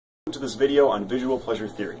To this video on visual pleasure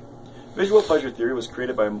theory. Visual pleasure theory was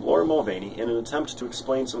created by Laura Mulvaney in an attempt to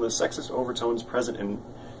explain some of the sexist overtones present in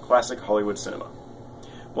classic Hollywood cinema.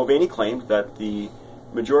 Mulvaney claimed that the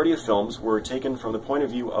majority of films were taken from the point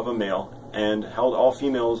of view of a male and held all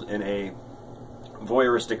females in a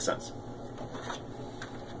voyeuristic sense.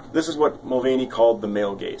 This is what Mulvaney called the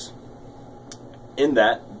male gaze. In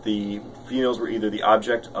that, the females were either the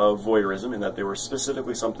object of voyeurism, in that they were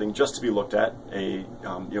specifically something just to be looked at, a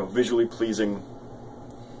visually pleasing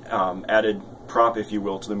added prop, if you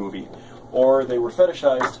will, to the movie, or they were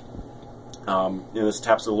fetishized. This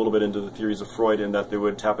taps a little bit into the theories of Freud, in that they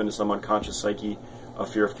would tap into some unconscious psyche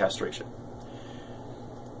of fear of castration.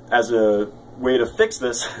 As a way to fix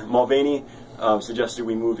this, Mulvaney suggested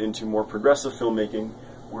we move into more progressive filmmaking,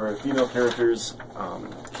 where female characters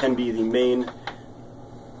can be the main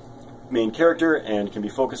character and can be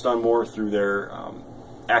focused on more through their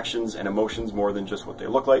actions and emotions more than just what they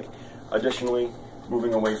look like. Additionally,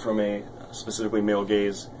 moving away from a specifically male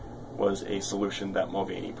gaze was a solution that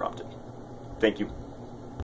Mulvaney prompted. Thank you.